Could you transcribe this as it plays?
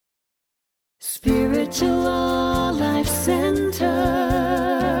Spiritual Life Center,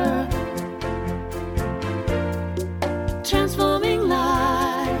 transforming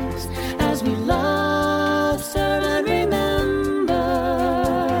lives as we love, serve, and remember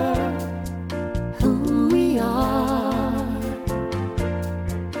who we are.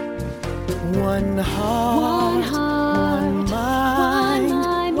 One heart, one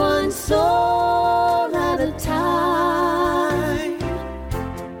mind, one soul at a time.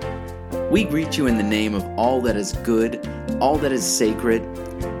 We greet you in the name of all that is good, all that is sacred,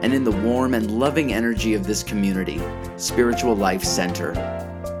 and in the warm and loving energy of this community, Spiritual Life Center.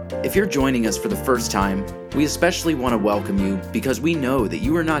 If you're joining us for the first time, we especially want to welcome you because we know that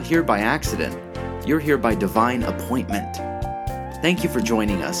you are not here by accident. You're here by divine appointment. Thank you for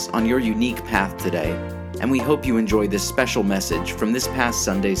joining us on your unique path today, and we hope you enjoy this special message from this past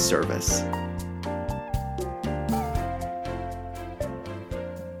Sunday's service.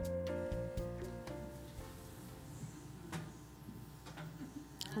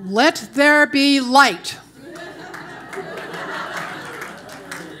 Let there be light.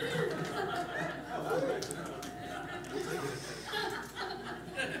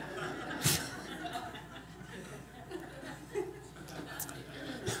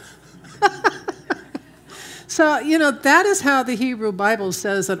 So, that is how the Hebrew Bible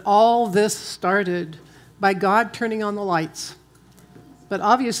says that all this started, by God turning on the lights. But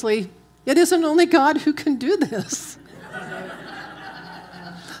obviously, it isn't only God who can do this.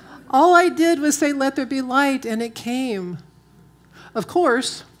 All I did was say, let there be light, and it came. Of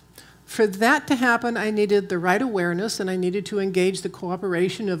course, for that to happen, I needed the right awareness, and I needed to engage the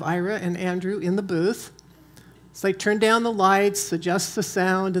cooperation of Ira and Andrew in the booth. It's like turn down the lights, adjust the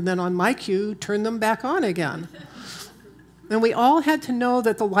sound, and then on my cue, turn them back on again. And we all had to know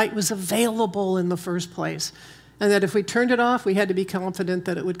that the light was available in the first place, and that if we turned it off, we had to be confident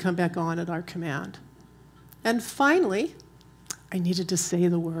that it would come back on at our command. And finally, I needed to say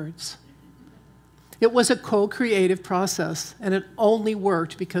the words. It was a co-creative process, and it only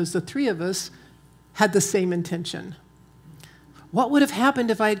worked because the three of us had the same intention. What would have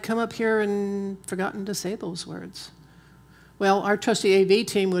happened if I had come up here and forgotten to say those words? Well, our trusty AV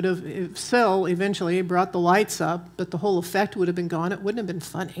team would have, if Phil eventually brought the lights up, but the whole effect would have been gone. It wouldn't have been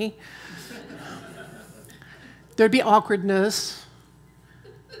funny. There'd be awkwardness.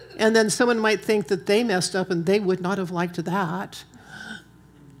 And then someone might think that they messed up, and they would not have liked that.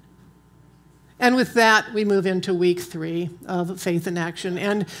 And with that, we move into week 3 of Faith in Action.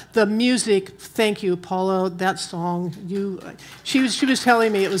 And the music, thank you, Paula, that song, she was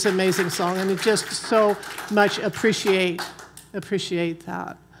telling me it was an amazing song, and I just so much appreciate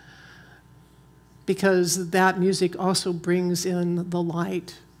that. Because that music also brings in the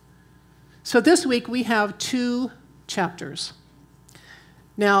light. So this week, we have 2 chapters.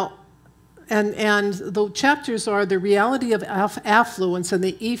 Now, and the chapters are the reality of affluence and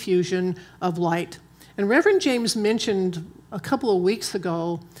the effusion of light. And Reverend James mentioned a couple of weeks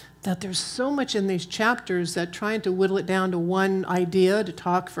ago that there's so much in these chapters that trying to whittle it down to one idea to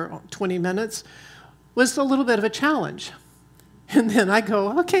talk for 20 minutes was a little bit of a challenge. And then I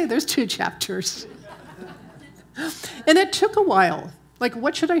go, okay, there's 2 chapters. And it took a while. Like,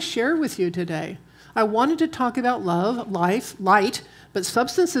 what should I share with you today? I wanted to talk about love, life, light, but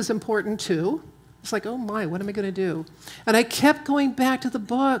substance is important too. It's like, oh my, what am I going to do? And I kept going back to the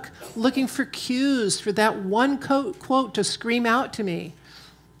book, looking for cues for that one quote to scream out to me.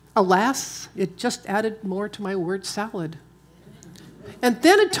 Alas, it just added more to my word salad. And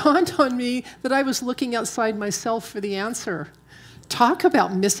then it dawned on me that I was looking outside myself for the answer. Talk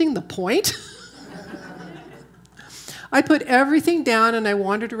about missing the point. I put everything down and I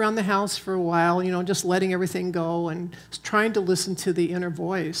wandered around the house for a while, just letting everything go and trying to listen to the inner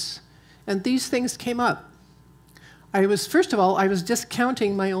voice. And these things came up. First of all, I was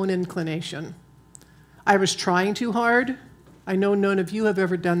discounting my own inclination. I was trying too hard. I know none of you have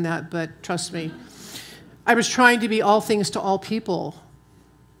ever done that, but trust me. I was trying to be all things to all people.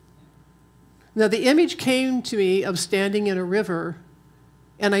 Now, the image came to me of standing in a river,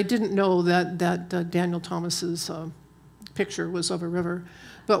 and I didn't know that Daniel Thomas's picture was of a river.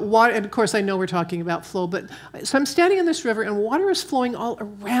 But water, and of course I know we're talking about flow, so I'm standing in this river and water is flowing all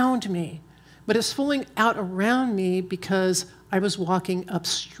around me, but it's flowing out around me because I was walking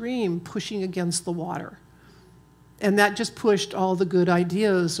upstream, pushing against the water. And that just pushed all the good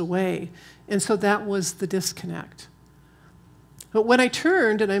ideas away. And so that was the disconnect. But when I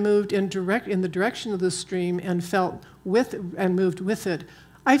turned and I moved in the direction of the stream and moved with it,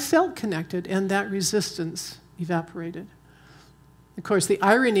 I felt connected, and that resistance evaporated. Of course, the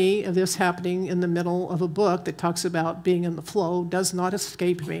irony of this happening in the middle of a book that talks about being in the flow does not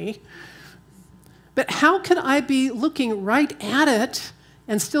escape me. But how could I be looking right at it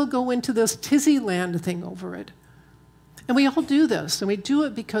and still go into this tizzy land thing over it? And we all do this, and we do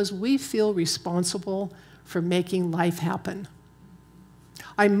it because we feel responsible for making life happen.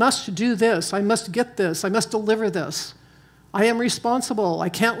 I must do this, I must get this, I must deliver this. I am responsible, I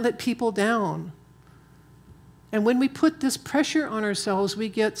can't let people down. And when we put this pressure on ourselves, we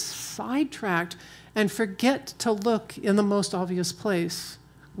get sidetracked and forget to look in the most obvious place,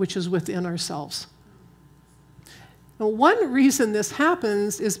 which is within ourselves. Now, one reason this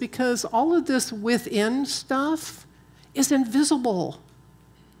happens is because all of this within stuff is invisible.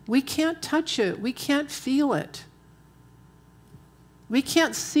 We can't touch it. We can't feel it. We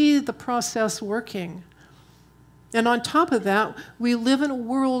can't see the process working. And on top of that, we live in a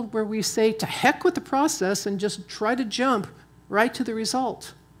world where we say, to heck with the process and just try to jump right to the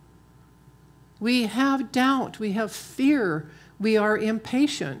result. We have doubt. We have fear. We are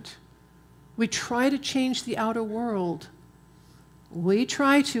impatient. We try to change the outer world. We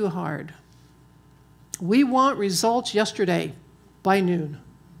try too hard. We want results yesterday by noon.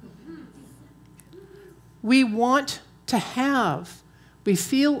 We want to have. We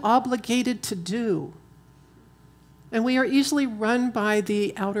feel obligated to do. And we are easily run by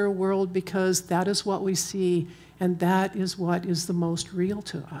the outer world because that is what we see, and that is what is the most real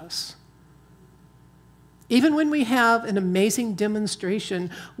to us. Even when we have an amazing demonstration,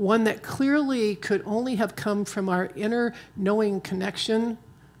 one that clearly could only have come from our inner knowing connection,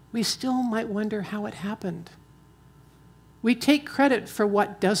 we still might wonder how it happened. We take credit for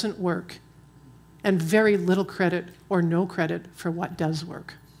what doesn't work, and very little credit or no credit for what does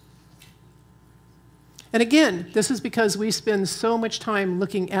work. And again, this is because we spend so much time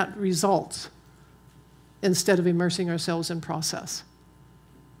looking at results instead of immersing ourselves in process.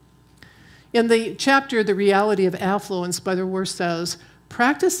 In the chapter, The Reality of Affluence, Brother Worth says,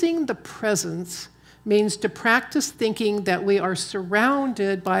 practicing the presence means to practice thinking that we are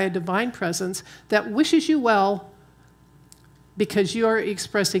surrounded by a divine presence that wishes you well because you are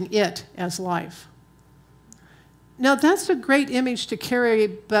expressing it as life. Now, that's a great image to carry,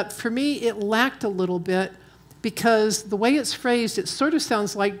 but for me, it lacked a little bit because the way it's phrased, it sort of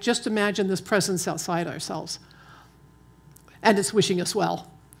sounds like just imagine this presence outside ourselves, and it's wishing us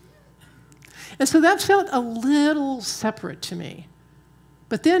well. And so that felt a little separate to me.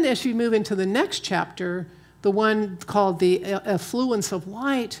 But then as you move into the next chapter, the one called The Affluence of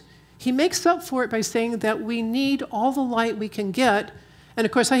Light, he makes up for it by saying that we need all the light we can get. And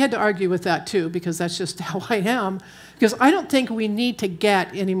of course, I had to argue with that too, because that's just how I am. Because I don't think we need to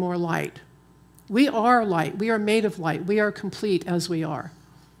get any more light. We are light. We are made of light. We are complete as we are.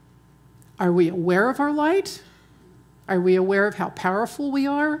 Are we aware of our light? Are we aware of how powerful we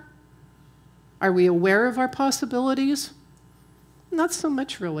are? Are we aware of our possibilities? Not so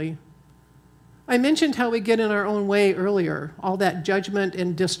much, really. I mentioned how we get in our own way earlier, all that judgment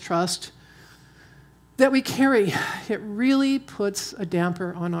and distrust that we carry. It really puts a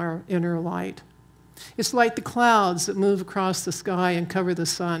damper on our inner light. It's like the clouds that move across the sky and cover the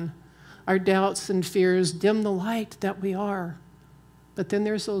sun. Our doubts and fears dim the light that we are. But then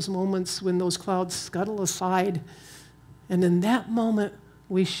there's those moments when those clouds scuttle aside, and in that moment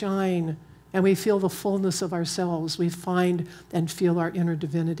we shine and we feel the fullness of ourselves. We find and feel our inner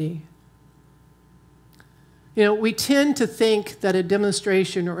divinity. You know, we tend to think that a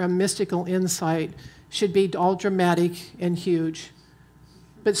demonstration or a mystical insight should be all dramatic and huge.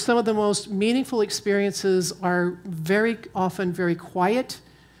 But some of the most meaningful experiences are very often very quiet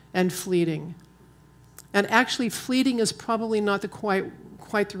and fleeting. And actually, fleeting is probably not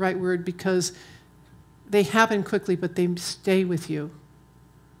quite the right word because they happen quickly, but they stay with you.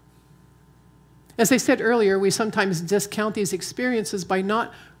 As I said earlier, we sometimes discount these experiences by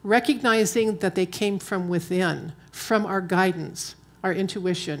not recognizing that they came from within, from our guidance, our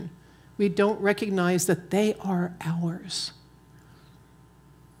intuition. We don't recognize that they are ours.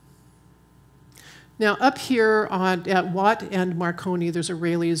 Now, up here at Watt and Marconi, there's a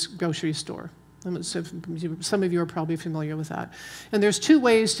Raley's grocery store. Some of you are probably familiar with that. And there's two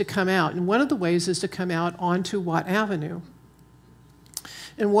ways to come out. And one of the ways is to come out onto Watt Avenue.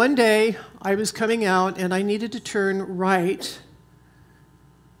 And one day, I was coming out, and I needed to turn right,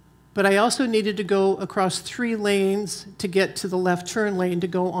 but I also needed to go across 3 lanes to get to the left turn lane to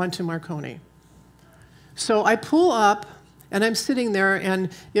go onto Marconi. So I pull up, and I'm sitting there, and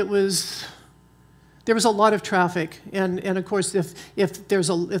there was a lot of traffic. And of course, if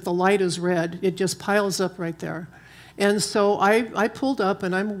the light is red, it just piles up right there. And so I pulled up,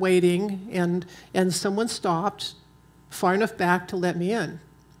 and I'm waiting, and someone stopped far enough back to let me in.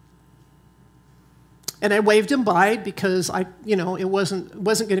 And I waved him by because it wasn't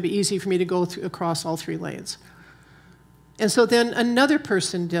going to be easy for me to go across all 3 lanes. And so then another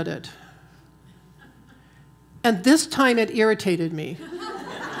person did it. And this time it irritated me.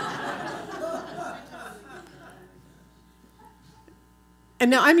 And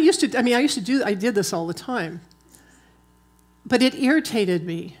now I did this all the time. But it irritated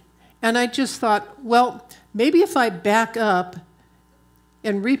me. And I just thought, well, maybe if I back up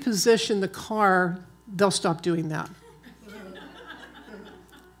and reposition the car, they'll stop doing that.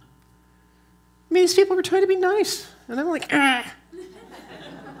 These people were trying to be nice. And I'm like, ah.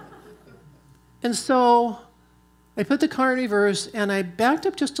 And so I put the car in reverse, and I backed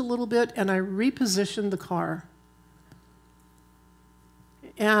up just a little bit, and I repositioned the car.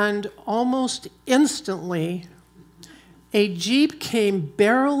 And almost instantly, a Jeep came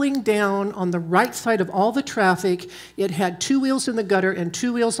barreling down on the right side of all the traffic. It had 2 wheels in the gutter and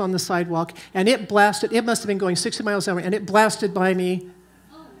 2 wheels on the sidewalk, and it blasted. It must have been going 60 miles an hour, and it blasted by me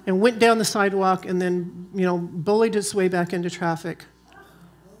and went down the sidewalk and then, bullied its way back into traffic.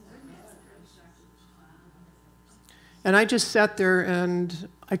 And I just sat there, and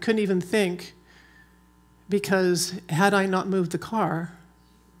I couldn't even think, because had I not moved the car,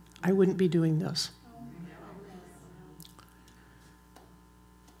 I wouldn't be doing this.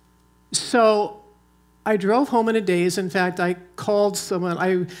 So I drove home in a daze. In fact, I called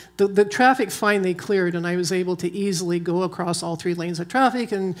someone. The traffic finally cleared, and I was able to easily go across all 3 lanes of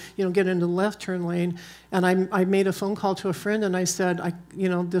traffic and get into the left turn lane. And I made a phone call to a friend, and I said,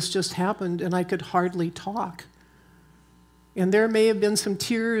 this just happened, and I could hardly talk. And there may have been some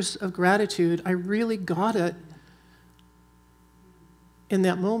tears of gratitude. I really got it in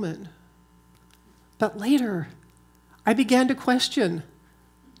that moment. But later, I began to question,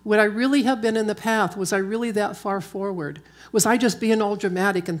 would I really have been in the path? Was I really that far forward? Was I just being all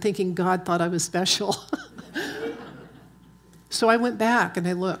dramatic and thinking God thought I was special? So I went back and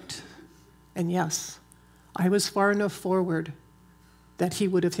I looked, and yes, I was far enough forward that he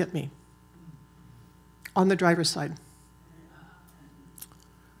would have hit me on the driver's side.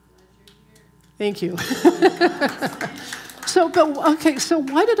 Thank you. So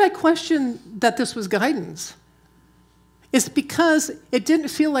why did I question that this was guidance? It's because it didn't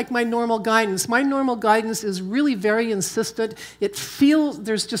feel like my normal guidance. My normal guidance is really very insistent. It feels,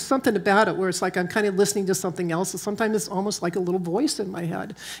 there's just something about it where it's like I'm kind of listening to something else, and sometimes it's almost like a little voice in my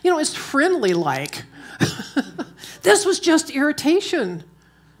head. It's friendly-like. This was just irritation.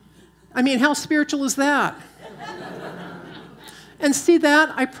 How spiritual is that? And see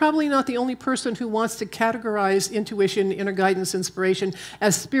that? I'm probably not the only person who wants to categorize intuition, inner guidance, inspiration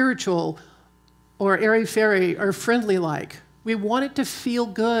as spiritual or airy-fairy or friendly-like. We want it to feel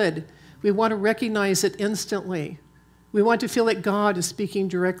good. We want to recognize it instantly. We want to feel that God is speaking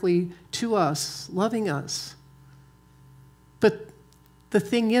directly to us, loving us. But the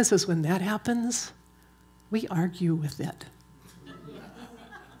thing is when that happens, we argue with it.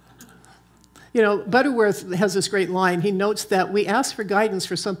 Butterworth has this great line. He notes that we ask for guidance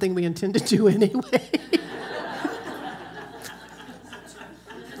for something we intend to do anyway.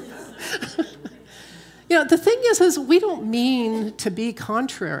 The thing is we don't mean to be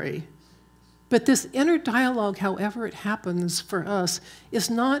contrary, but this inner dialogue, however it happens for us, is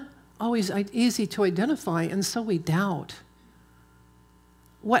not always easy to identify, and so we doubt.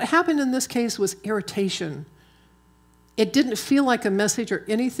 What happened in this case was irritation. It didn't feel like a message or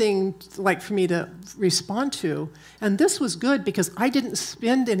anything like for me to respond to. And this was good because I didn't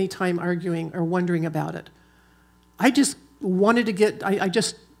spend any time arguing or wondering about it. I just wanted to I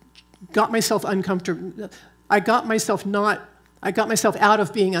just got myself uncomfortable. I got myself out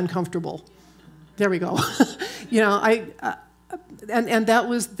of being uncomfortable. There we go. And that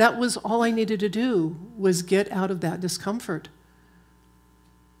was all I needed to do, was get out of that discomfort.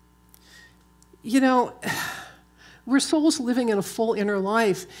 We're souls living in a full inner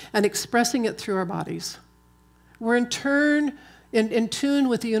life and expressing it through our bodies. We're in tune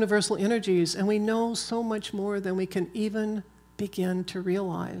with the universal energies, and we know so much more than we can even begin to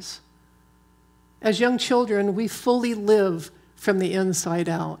realize. As young children, we fully live from the inside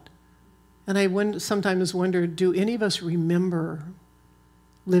out. And I sometimes wonder, do any of us remember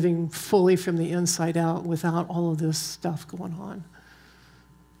living fully from the inside out without all of this stuff going on?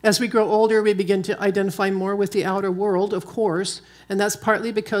 As we grow older, we begin to identify more with the outer world, of course, and that's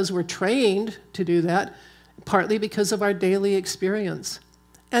partly because we're trained to do that, partly because of our daily experience.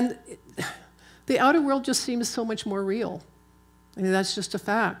 And the outer world just seems so much more real. That's just a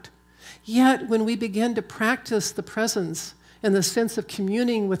fact. Yet, when we begin to practice the presence and the sense of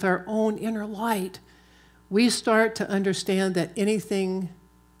communing with our own inner light, we start to understand that anything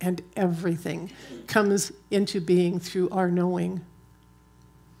and everything comes into being through our knowing,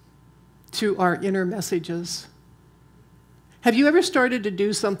 through our inner messages. Have you ever started to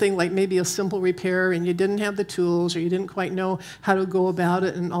do something like maybe a simple repair and you didn't have the tools or you didn't quite know how to go about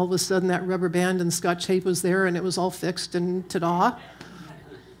it, and all of a sudden that rubber band and Scotch tape was there and it was all fixed and ta-da?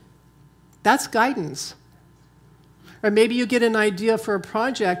 That's guidance. Or maybe you get an idea for a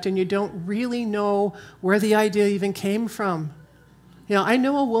project and you don't really know where the idea even came from. You know, I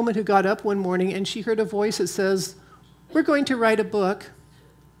know a woman who got up one morning and she heard a voice that says, "We're going to write a book."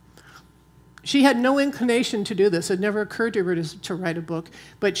 She had no inclination to do this. It never occurred to her to write a book.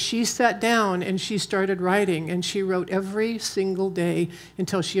 But she sat down and she started writing, and she wrote every single day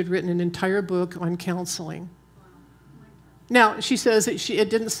until she had written an entire book on counseling. Now, she says that it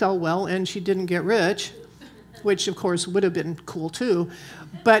didn't sell well and she didn't get rich, which of course would have been cool too,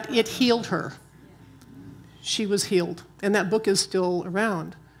 but it healed her. She was healed, and that book is still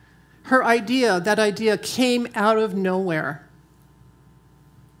around. That idea came out of nowhere.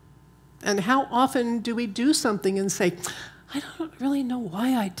 And how often do we do something and say, "I don't really know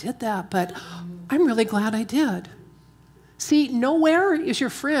why I did that, but I'm really glad I did." See, nowhere is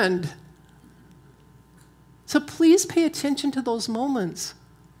your friend. So please pay attention to those moments.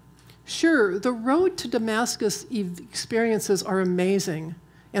 Sure, the road to Damascus experiences are amazing,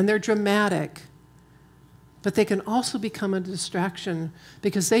 and they're dramatic, but they can also become a distraction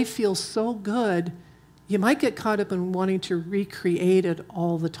because they feel so good. You might get caught up in wanting to recreate it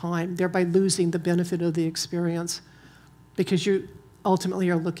all the time, thereby losing the benefit of the experience because you ultimately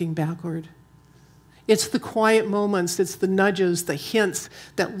are looking backward. It's the quiet moments, it's the nudges, the hints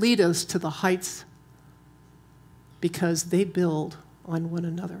that lead us to the heights because they build on one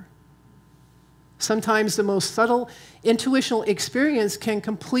another. Sometimes the most subtle intuitional experience can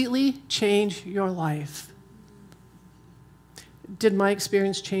completely change your life. Did my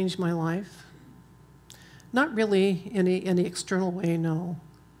experience change my life? Not really in any external way, no.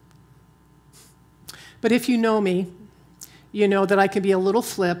 But if you know me, you know that I can be a little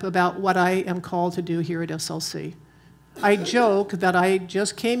flip about what I am called to do here at SLC. I joke that I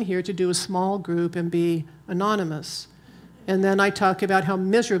just came here to do a small group and be anonymous. And then I talk about how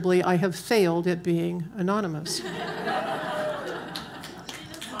miserably I have failed at being anonymous.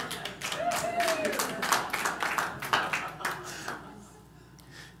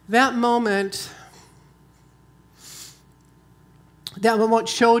 That moment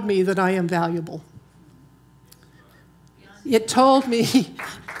showed me that I am valuable. It told me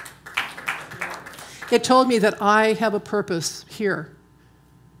that I have a purpose here,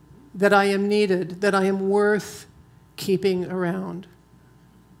 that I am needed, that I am worth keeping around.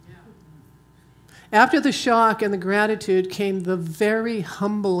 After the shock and the gratitude came the very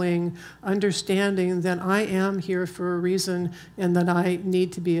humbling understanding that I am here for a reason and that I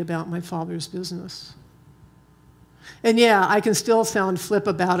need to be about my Father's business. And yeah, I can still sound flip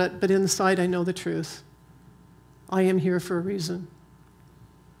about it, but inside I know the truth. I am here for a reason.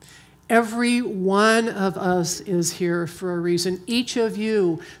 Every one of us is here for a reason. Each of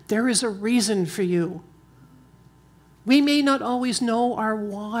you, there is a reason for you. We may not always know our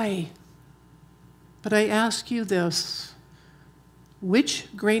why, but I ask you this: which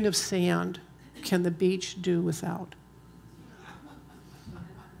grain of sand can the beach do without?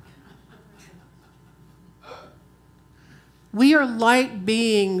 We are light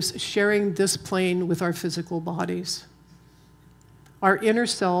beings sharing this plane with our physical bodies. Our inner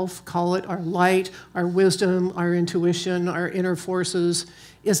self, call it our light, our wisdom, our intuition, our inner forces,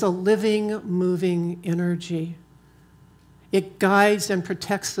 is a living, moving energy. It guides and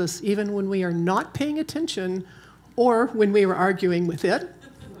protects us even when we are not paying attention or when we are arguing with it,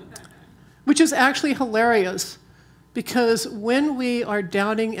 which is actually hilarious. Because when we are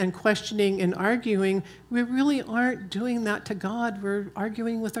doubting and questioning and arguing, we really aren't doing that to God. We're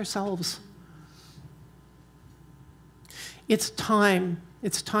arguing with ourselves. It's time.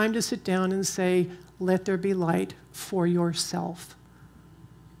 It's time to sit down and say, "Let there be light for yourself."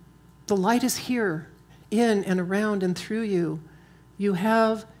 The light is here, in and around and through you. You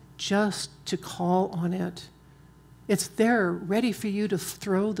have just to call on it. It's there, ready for you to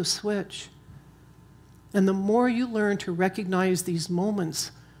throw the switch. And the more you learn to recognize these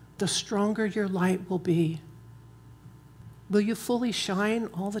moments, the stronger your light will be. Will you fully shine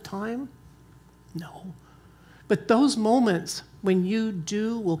all the time? No. But those moments when you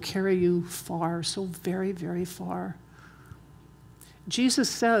do will carry you far, so very, very far. Jesus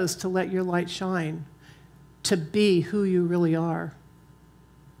says to let your light shine, to be who you really are.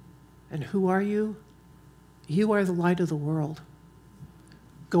 And who are you? You are the light of the world.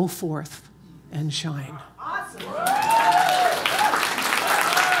 Go forth and shine. Awesome.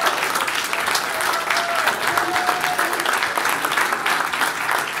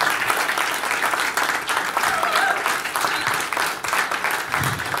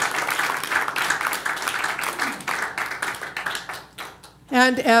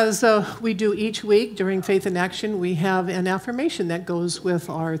 And as we do each week during Faith in Action, we have an affirmation that goes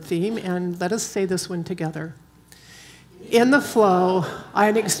with our theme, and let us say this one together. In the flow, I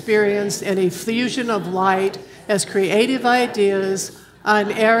experience an effusion of light as creative ideas,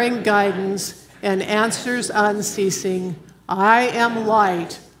 unerring guidance, and answers unceasing. I am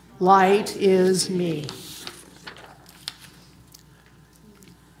light. Light is me.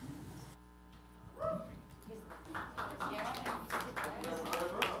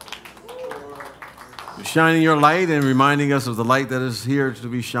 Shining your light and reminding us of the light that is here to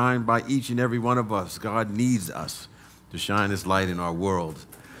be shined by each and every one of us. God needs us to shine His light in our world.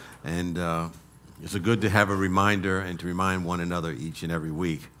 And it's good to have a reminder and to remind one another each and every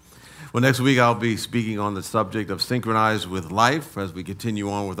week. Well, next week I'll be speaking on the subject of synchronized with life as we continue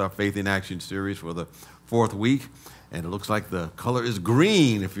on with our Faith in Action series for the 4th week. And it looks like the color is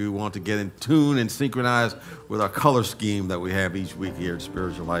green if you want to get in tune and synchronize with our color scheme that we have each week here at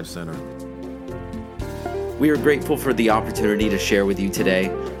Spiritual Life Center. We are grateful for the opportunity to share with you today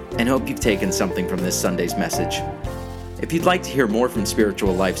and hope you've taken something from this Sunday's message. If you'd like to hear more from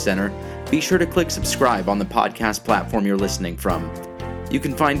Spiritual Life Center, be sure to click subscribe on the podcast platform you're listening from. You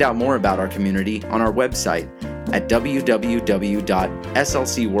can find out more about our community on our website at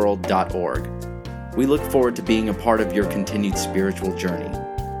www.slcworld.org. We look forward to being a part of your continued spiritual journey.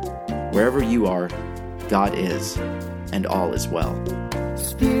 Wherever you are, God is, and all is well.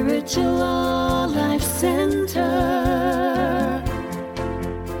 Spiritual Life Center,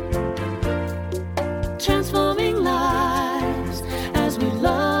 transforming lives as we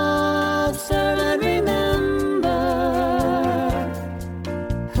love, serve, and remember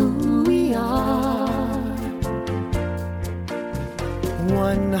who we are.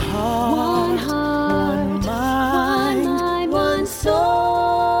 One heart.